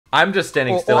I'm just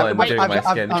standing still and doing my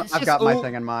skin. I've got my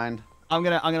thing in mind. I'm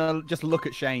gonna just look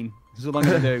at Shane. This is what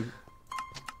I'm gonna do.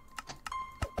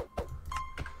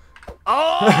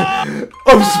 Oh!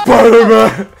 I'm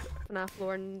Spider-Man! FNAF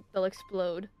floor and they'll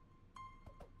explode.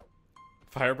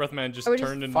 FireBreathMan just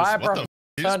turned into What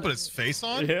he just put his face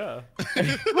on? Yeah.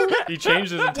 He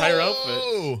changed his entire outfit.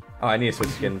 Oh, I need to switch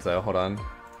skins though. Hold on.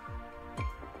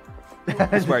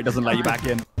 I swear it doesn't let you back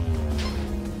in.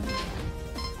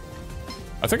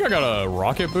 I think I got a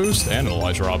rocket boost and an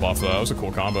Elijah Rob off of that. That was a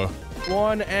cool combo.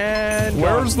 One and...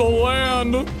 Where's the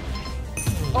land?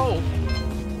 Oh.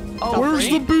 Oh, where's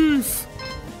the beef?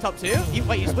 Top 2?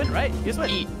 Wait, you win, right? You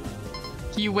win.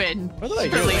 You win.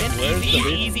 Brilliant.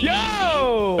 Easy.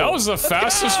 Yo! That was the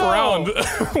fastest round.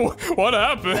 What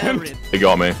happened? He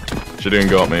got me. Shadun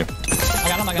got me.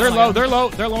 They're low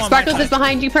on Sparkles is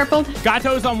behind you, Purple.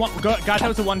 Gato's on one.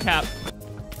 Gato's a one tap.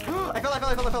 I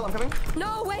fell. I'm coming.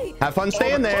 No, wait. Have fun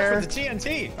staying there. The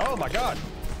TNT. Oh my god.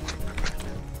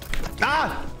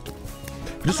 Ah!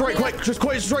 Just right quick.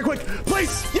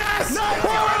 Please. Yes! No!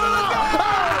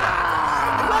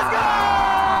 Let's go!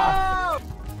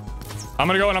 I'm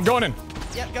gonna go in. I'm going in.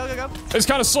 Yep, go. It's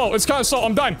kind of slow.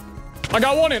 I'm done. I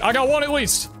got one in. I got one at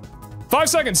least. 5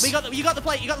 seconds. You got the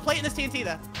plate. You got the plate in this TNT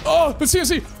there. Oh, the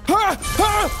CNC.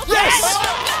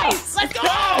 Yes! Let's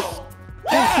go!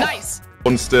 Nice.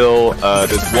 One still.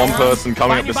 There's one person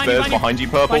coming up the stairs behind you,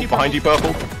 Purple. Behind you,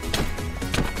 Purple.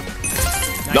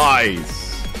 Nice.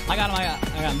 I got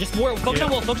him. Just focus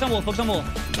on wall.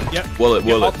 Yep. Will it.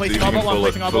 All So you placing can all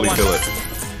but fully one. fill it.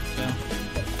 Yeah.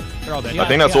 They're all dead. I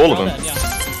think that's all of them.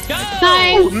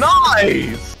 Nice.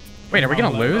 Nice. Wait, are we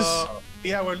gonna lose?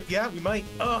 Yeah, we might.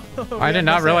 I did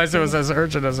not realize it was as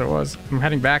urgent as it was. I'm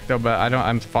heading back though, but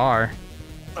I'm far.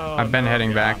 I've been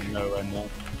heading back.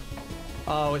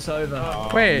 Oh, it's over.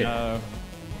 Wait. No.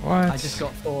 What? I just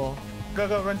got 4.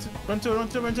 Go, run to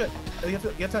it. You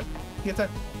have time.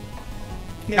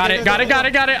 Got it.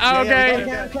 Oh,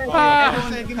 okay.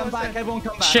 Come back, everyone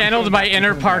come back. Channeled my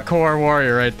inner parkour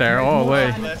warrior right there.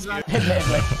 Holy.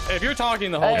 If you're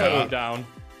talking the whole time down,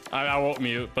 I won't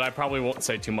mute, but I probably won't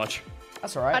say too much.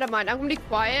 That's alright. I don't mind. I'm gonna be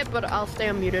quiet, but I'll stay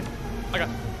unmuted.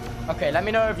 Okay, let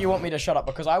me know if you want me to shut up,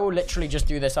 because I will literally just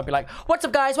do this. I'll be like, what's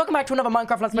up, guys? Welcome back to another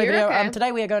Minecraft Let's Play video. Okay.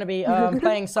 Today we are going to be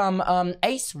playing some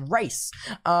Ace Race.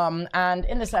 And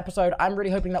in this episode, I'm really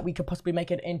hoping that we could possibly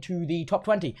make it into the top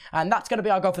 20. And that's going to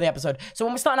be our goal for the episode. So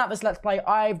when we're starting out this Let's Play,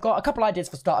 I've got a couple ideas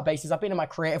for starter bases. I've been in my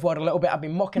creative world a little bit. I've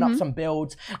been mocking up some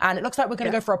builds. And it looks like we're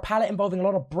going to go for a palette involving a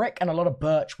lot of brick and a lot of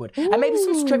birch wood. And maybe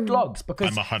some stripped logs,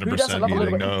 because I'm 100% who doesn't love a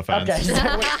little bit? no offense.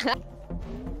 Okay.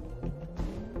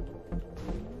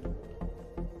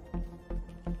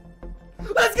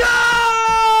 Let's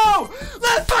go!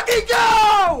 Let's fucking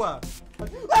go!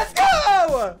 Let's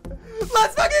go!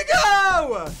 Let's fucking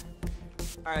go!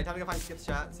 Alright, time to go find Skip's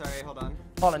chat. Sorry, hold on.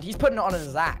 Holland, he's putting it on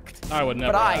as act. I would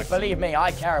never. But believe me,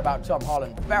 I care about Tom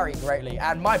Holland very greatly,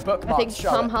 and my bookmarks I think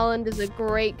Tom Holland is a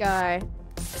great guy.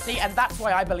 See, and that's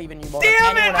why I believe in you more.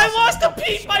 Damn it! I lost a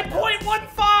piece by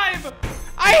 0.15.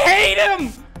 I hate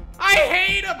him.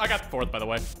 I got 4th, by the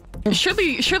way.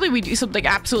 Surely we do something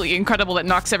absolutely incredible that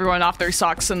knocks everyone off their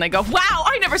socks and they go, wow,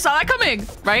 I never saw that coming,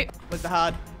 right? With the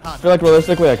hard. I feel like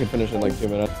realistically I could finish in like 2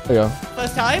 minutes. There you go.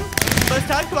 First time,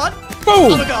 come on.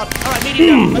 Boom! Oh my god. Alright,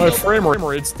 medium. My frame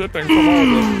rate's dipping from all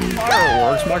the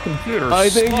fireworks. My computer. I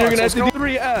think you're gonna have to do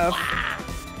 3F.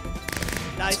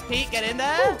 Nice, Pete, get in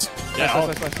there. Yeah, I'll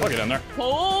get in there.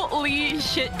 Holy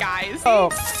shit, guys. Oh.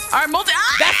 Our multi-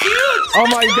 That's huge! Oh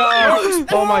my god!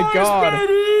 Oh my god!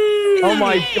 Oh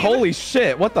my, holy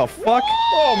shit, what the fuck?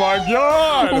 Oh my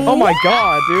god! Oh my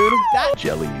god, dude. That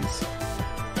Jellies.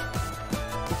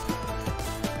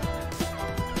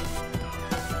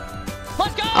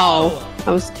 Let's go! Oh,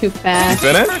 I was too fast.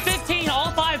 Finish? For 15,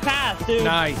 all 5 paths, dude.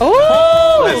 nice.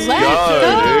 Oh, Let's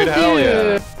go, dude. Hell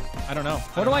yeah. I don't know.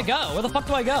 Where do I go? Where the fuck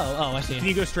do I go? Oh, I see. Can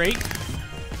you go straight?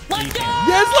 Let's go!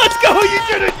 Yes, let's go! You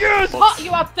did it, yes! Oh,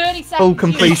 you have 30 seconds. Full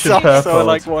completion, Purple. So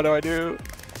like, what do I do?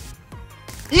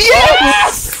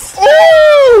 Yes!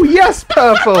 Oh, yes,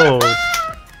 Purple!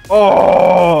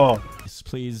 Oh!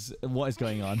 Please, what is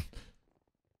going on?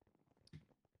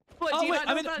 What, do you not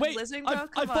know about Blizzard, bro?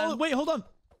 I've fallen. Wait, hold on.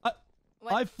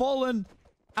 I've fallen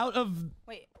out of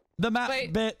the map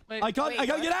bit. I can't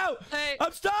get out.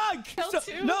 I'm stuck.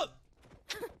 No.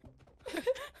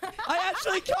 I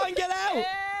actually can't get out.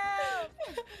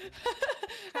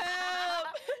 Help!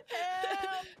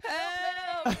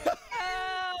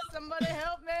 Somebody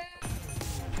help me!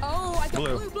 Oh, I got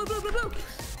blue.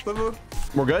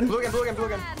 We're good? Blue again.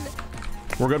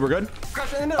 We're good?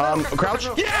 Crouch.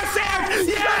 Yes, Sam!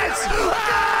 Yes!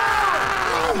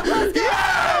 Ah!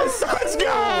 Yes!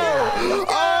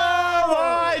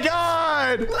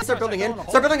 start building in.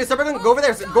 Start building. Go over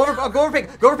there. Go over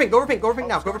pink. Go over pink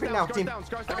now. Go over pink now, team.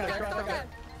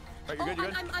 You're good.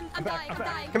 I'm dying.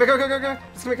 Come here.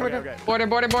 Just come here. Border.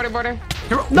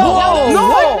 No!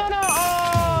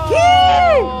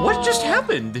 What just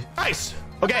happened? Nice.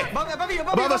 Okay. Above you.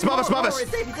 Above us.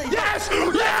 Yes!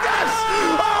 Oh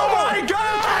my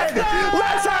God!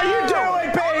 That's how you do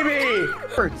it, baby!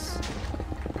 Hurts.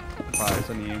 Fires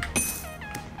on you.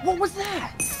 What was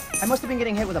that? I must have been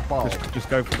getting hit with a ball. Just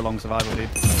go for the long survival, dude.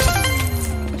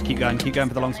 Just keep going for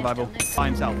the long survival. By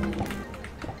himself.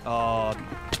 Oh.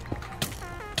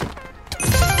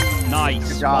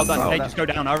 Nice. Good job, Well done. bro. Hey, just go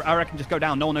down. I reckon just go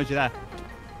down. No one knows you're there.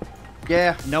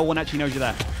 Yeah. No one actually knows you're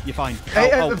there. You're fine. Hey,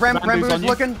 Ranboo's Ranboo's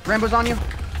looking. Ranboo's on you.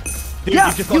 Dude, Yeah,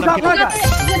 you've just you got got them.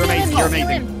 one. You're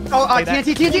amazing. Oh, Stay there.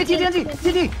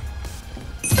 TNT.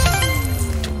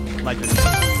 Legend.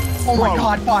 Oh my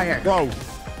God, fire. Bro.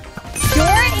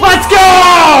 Let's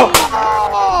go!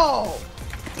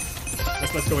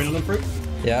 Let's go in on them, fruit.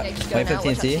 Yeah, wait for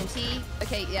TNT.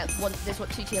 Okay, yeah, there's 2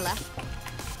 to your left.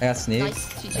 I got sneak.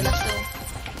 Nice, 2 to your left still.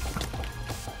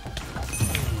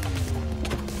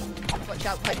 Watch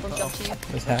out, pipe bomb jump to you.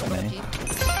 What's happening?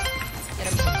 Get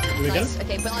him. Nice,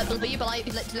 okay, below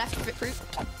you, left, fruit.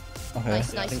 Okay.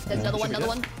 Nice. There's another one.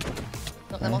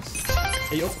 Knock them off.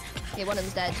 Okay, one of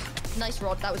them's dead. Nice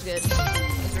rod, that was good.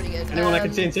 That was really good. Anyone like a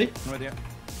TNT? No idea.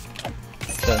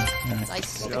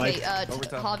 Nice. Okay,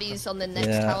 Harvey's on the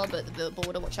next tower, but the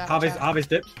border, watch out. Harvey's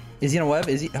dipped. Is he in a web?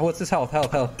 Is he? What's his health? Dead.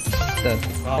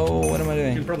 Oh, what am I You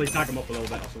can doing? probably tag him up a little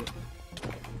bit or something.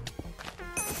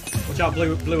 Watch out,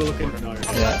 blue are looking. No.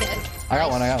 Yeah. I got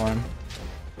one.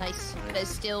 Nice. There's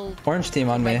still Orange team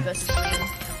on me. red versus green.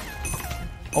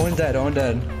 Owen dead.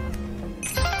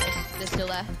 They're still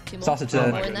there. 2 more. Sausage 2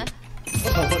 dead. more in there.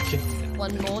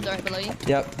 One more direct below you.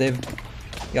 Yep, they've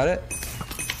got it.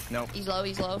 No. He's low.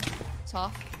 It's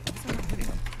half.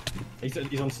 He's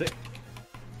on stick.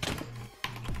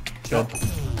 Good.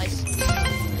 Nice.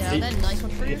 Yeah, then nice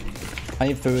one for you. I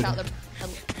need food. Shout them.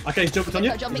 Okay, he's jumped on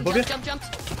you. Jumped.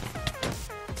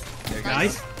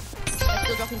 Nice. They're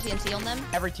still dropping TNT on them.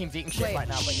 Every team's eating shit right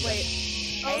now, but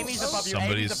Amy's above you.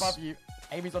 Amy's above you.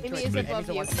 Amy's on Twitch. Amy is above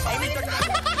you.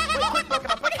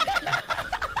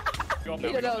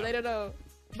 They don't know.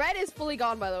 Red is fully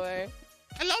gone, by the way.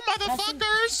 Hello,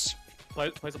 motherfuckers!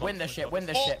 Win this shit.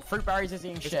 Fruit berries is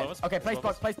eating shit. Okay, place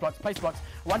blocks.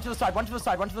 One to the side.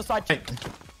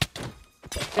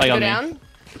 I got me.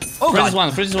 Oh,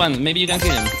 Fruit is one. Maybe you can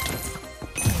kill him.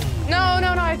 No,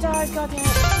 I died. God damn it.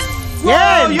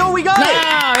 Yeah, yo, we got it.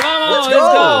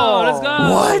 Let's go.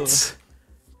 What?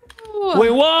 We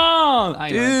won!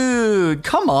 Dude,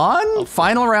 come on.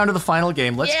 Final round of the final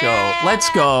game. Let's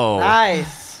go.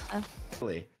 Nice.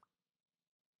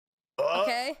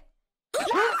 Okay.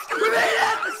 We made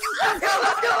it! Let's go!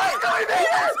 We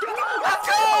made it! Let's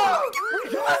go!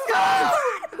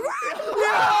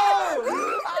 Yo! We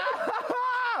got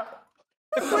first!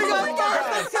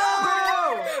 Let's go!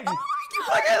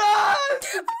 Look at us!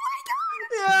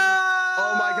 Yeah!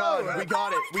 Oh my God,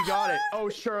 we got it. Oh,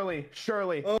 Shirley.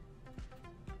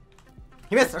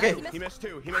 He missed, okay. He missed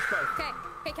 2, he missed both. Okay,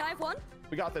 can I have one?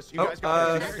 We got this, you guys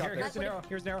got this.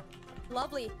 Here's an arrow.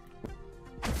 Lovely.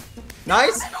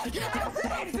 Nice!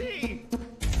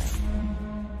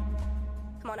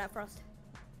 Come on out, Frost.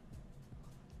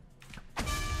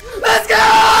 Let's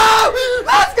go!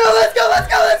 Let's go!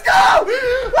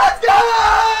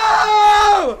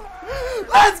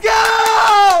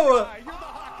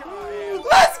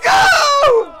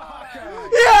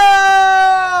 Yo!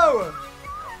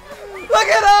 Look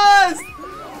at us!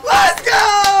 Let's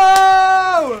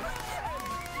go!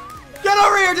 Get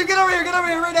over here, dude! Get over here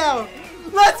right now!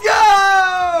 Let's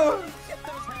go!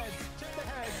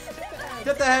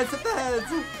 Get the heads!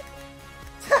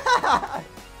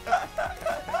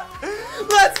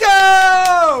 Let's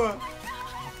go!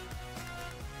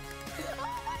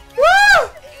 Woo!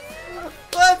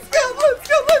 Let's go!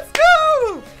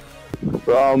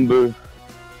 Ranboo.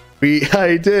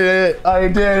 I did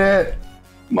it.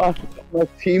 My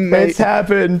teammate. It's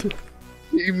happened.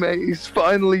 Teammate, he's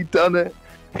finally done it.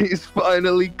 He's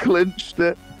finally clinched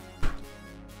it.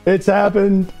 It's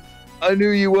happened. I knew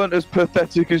you weren't as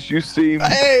pathetic as you seemed.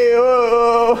 Hey,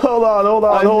 hold on.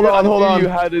 I knew you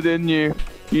had it in you.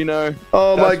 You know.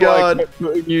 Oh my God. I kept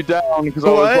putting you down because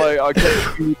I kept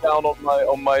putting you down on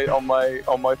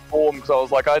my form because I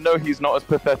was like, I know he's not as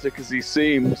pathetic as he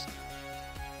seems.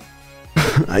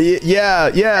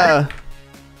 Yeah.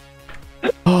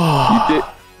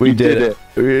 We did it.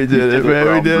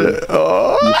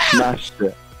 Oh. You smashed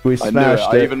it. We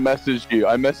smashed it. I even messaged you.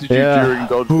 I messaged you during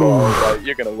dodgeball. I was like,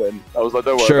 you're gonna win. I was like,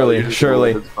 don't worry.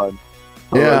 Surely. It's fine.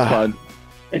 Yeah.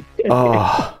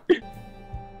 Oh.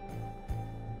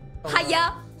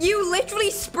 Hiya! You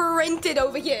literally sprinted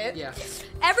over here. Yeah.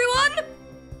 Everyone,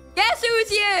 guess who's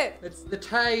here? It's the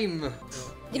time.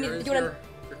 You Here is wanna...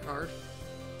 your card.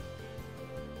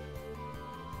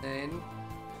 Then.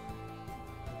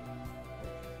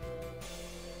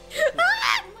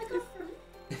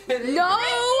 No!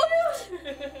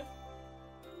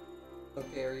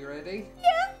 Okay, are you ready?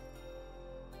 Yeah.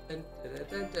 Dun, dun,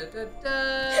 dun, dun, dun,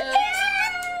 dun.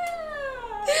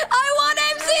 I want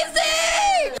MCC!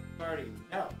 Party,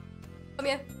 no. Come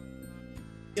here.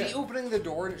 See, opening the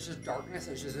door and it's just darkness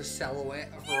and it's just a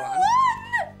silhouette of You Ron.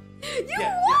 won! You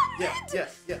won it!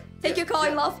 Yeah. Take your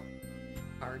coin, love.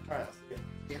 Hard.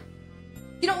 Yeah.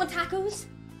 You don't want tacos?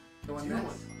 The one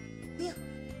this. Yeah.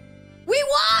 We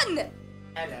won!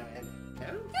 Hello. We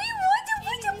won!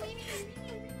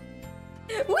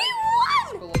 We